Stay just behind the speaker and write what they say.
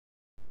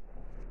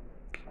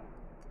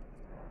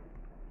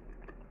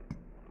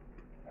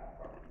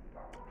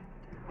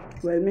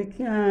Well, me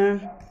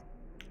can't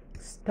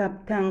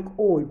stop thank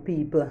old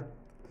people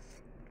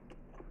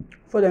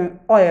for the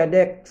oil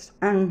decks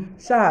and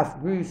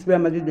shaft grease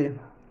remedy day.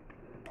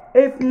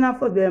 If not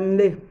for them,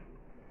 they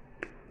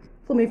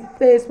for me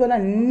face when I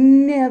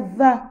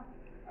never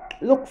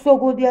look so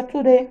good here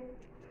today.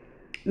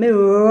 Me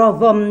rub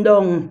them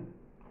down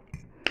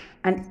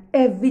and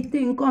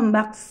everything come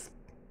back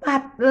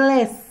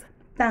spotless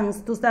thanks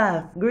to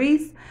soft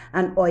grease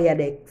and oil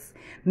decks.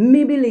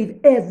 Me believe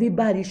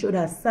everybody should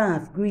have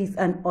soft grease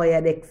and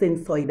oil decks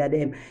inside of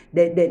them.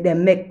 They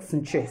make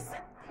some stress.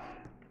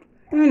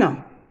 You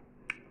know,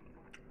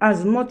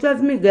 as much as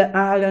me get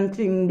all and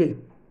thing there,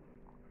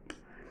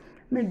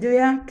 me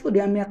there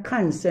today me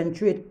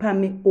concentrate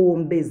on my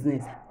own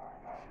business.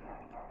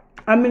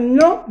 I mean,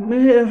 no, me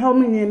hear how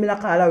many name me la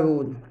call a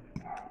road.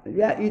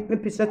 Yeah, eat me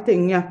piece of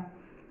thing, yeah.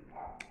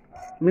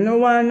 Me no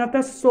want not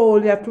a soul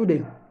here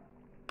today.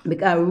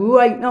 Because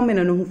right now, me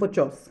no know who for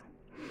trust.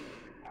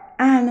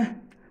 And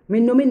me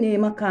know me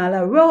name a call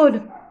a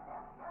road.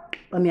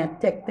 But me I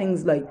take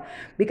things like,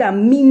 because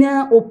me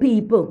now owe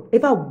people.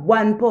 If I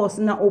one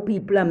person now owe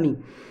people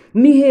and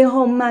me hear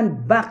how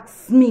man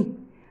backs me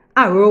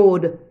a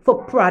road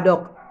for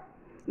product.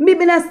 Me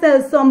been a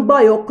sell some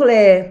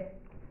BioClear.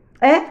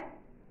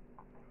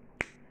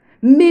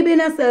 Me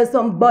been a sell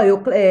some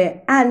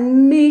BioClear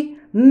and me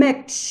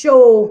make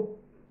sure,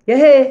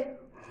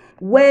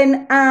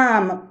 when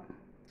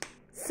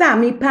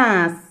Sammy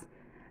pass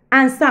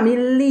and Sammy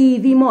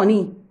leave him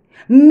money,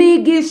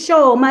 me give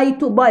sure my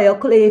to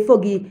BioClear for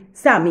give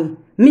Sammy.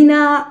 Me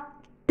na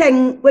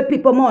thing with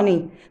people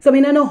money. So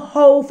me no know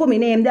how for me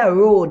name that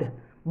road.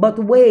 But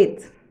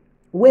wait.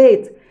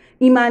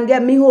 He man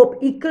get me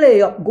hope he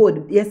clear up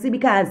good. You see,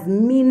 because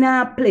me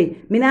not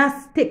play. Me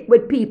not stick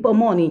with people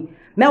money.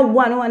 Me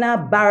wanna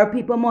borrow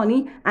people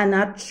money and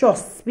not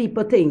trust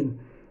people thing.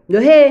 You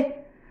hear?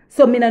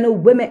 So me no know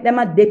we make them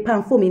a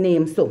depend for me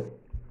name so.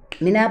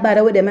 Me not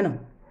bother with them, you know.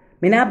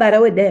 Me not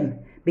bother with them.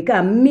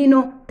 Because me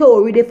no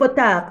Tory dey for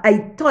talk.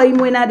 I time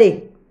when I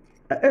dey.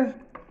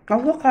 I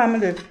work hard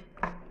with it.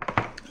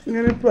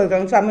 Give me 12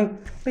 and some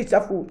piece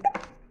of food.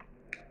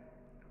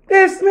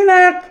 This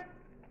minute.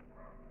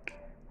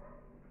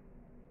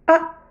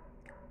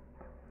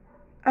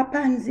 A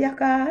pansy a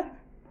call.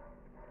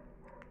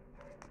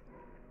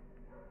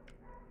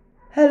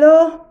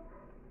 Hello.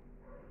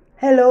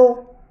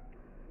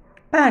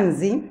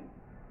 Pansy.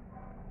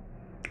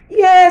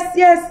 Yes.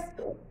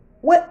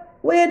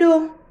 Where you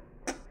do?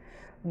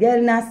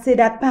 Girl not say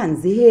that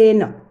Pansy hey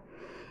no.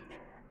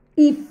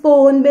 He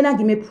phone been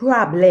give me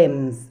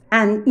problems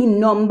and in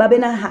number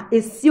been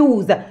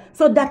issues.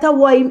 So that's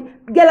why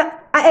girl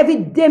every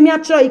day me a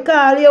try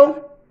call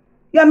you.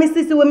 You me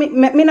sister with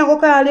me not go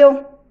call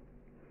you.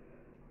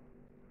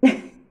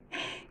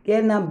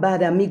 Girl not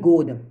bother me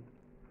good.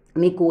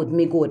 Me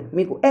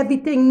good.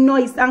 Everything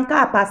nice and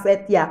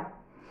capacity yeah.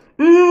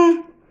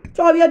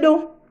 So how you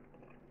do?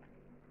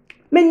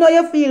 Me know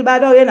you feel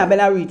bad or you not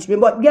gonna reach me,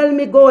 but girl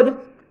me good.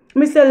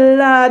 Me say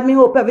Lord, me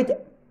hope everything.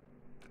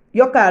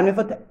 You call me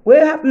for what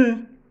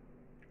happened?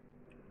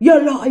 You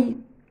lie.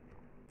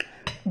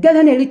 Girl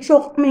you nearly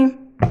choked me.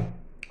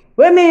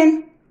 What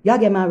mean? You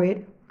get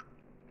married?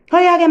 How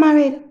you get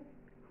married?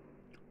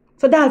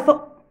 So that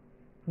for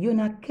you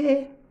not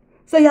care.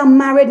 So you're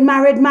married.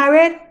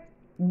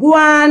 Go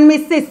on, me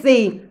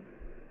sissy.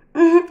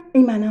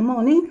 You man have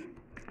money.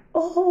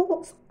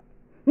 Oh,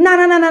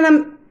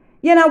 no.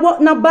 You know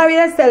what? No bury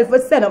yourself for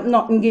set up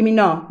nothing. Give me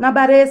no. No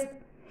bury.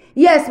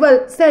 Yes,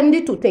 well, send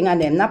the two things on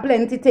them. Not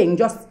plenty thing.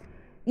 Just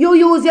you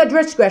use your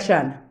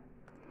discretion.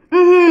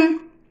 Girl,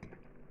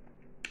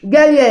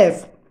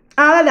 yes.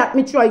 All of that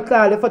me try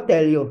call you for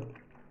tell you.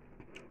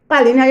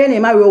 Calling your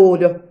name a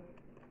road.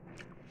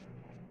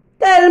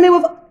 Tell me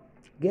what.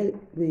 Girl,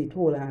 wait,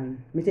 hold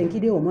on. Me think you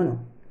the home, no?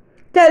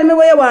 Tell me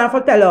what you want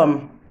for tell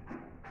him.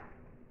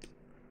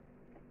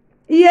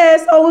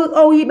 Yes,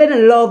 how he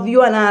been love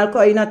you and all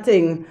kind of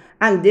thing.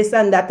 And this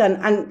and that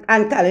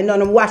and calling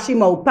on wash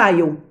him out by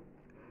you.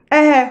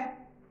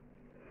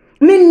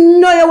 Me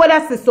know you what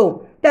that's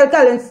so. Tell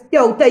Colin,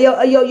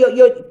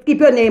 you keep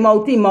your name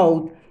out him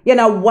out. You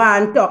know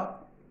want to.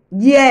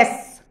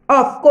 Yes,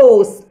 of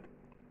course.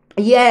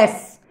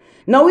 Yes.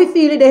 Now we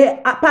feel the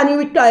upon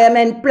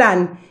retirement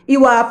plan.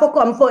 You have to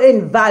come for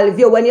involve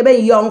you when you be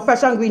young,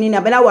 fresh and green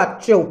enough and I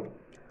watch you.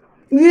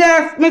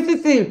 Yes,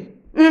 Mrs. C.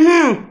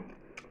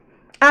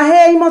 I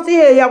hear you must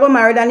hear you go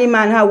married and the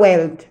man have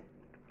wealth.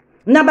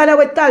 No bother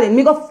with Colin.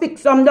 Me go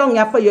fix some down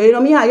here for you. You know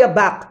me have your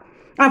back.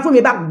 And for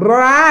me back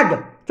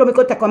brag. So me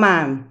go take a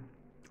man.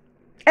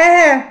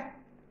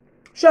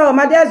 Sure,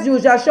 my as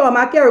usual, sure,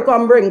 my carry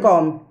come, bring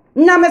come.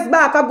 Now Miss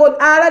Back a good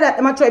all of that.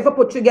 I'm try to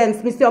put you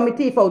against me, see how me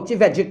teeth out your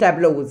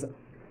vegetables.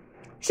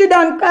 She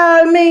done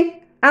call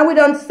me and we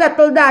done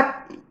settle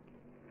that.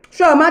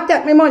 Sure, ma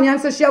take me money and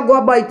say she'll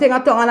go buy thing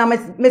at all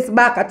and Miss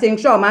Back a thing,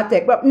 sure, ma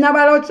take. But never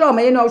don't show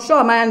me, you know,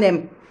 sure, man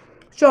them.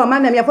 Sure,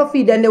 man them, you have to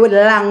feed them with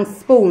long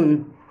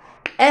spoon.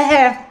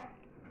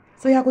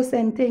 So you go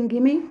send thing,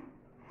 give me?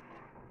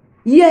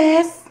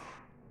 Yes.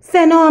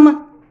 Send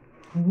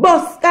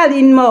Bust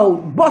Colleen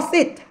mouth. Bust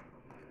it.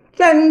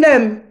 Send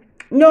them.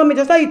 No, me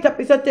just eat a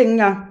piece of thing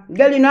now.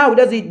 Girl, you know how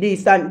does it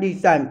decent.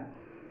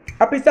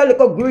 A piece of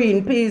little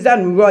green peas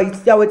and rice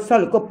there with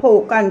some little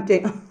pork and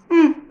thing.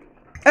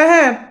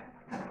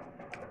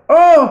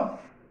 Oh,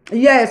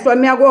 yes,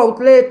 when me I go out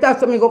later,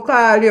 so me go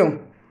call you.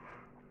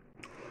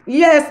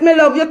 Yes, me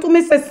love you to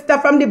me sister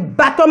from the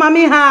bottom of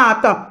my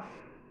heart.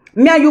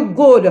 Me and you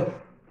good.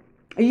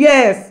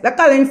 Yes, the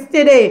calling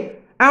steady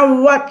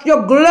and watch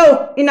you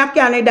glow in a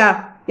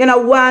Canada. You know,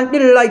 want the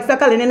lights of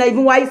calling and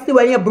even why you see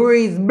when you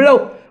breeze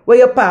blow where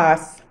you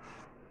pass.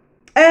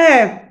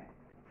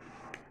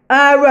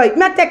 Alright,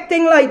 me take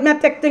thing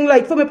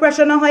light. For me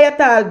pressure no high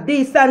at all.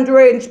 Decent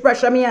range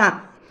pressure me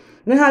have.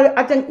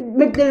 I think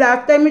the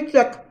last time I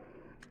check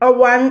a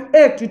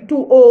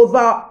 182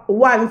 over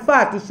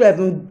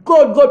 147.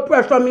 Good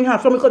pressure me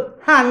have so me could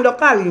handle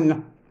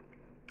calling.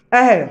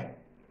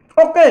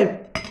 Okay.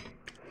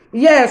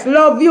 Yes,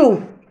 love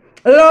you.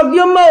 Love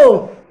you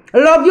more.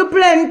 Love you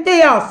plenty,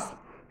 yes.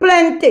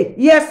 Plenty.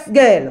 Yes,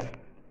 girl.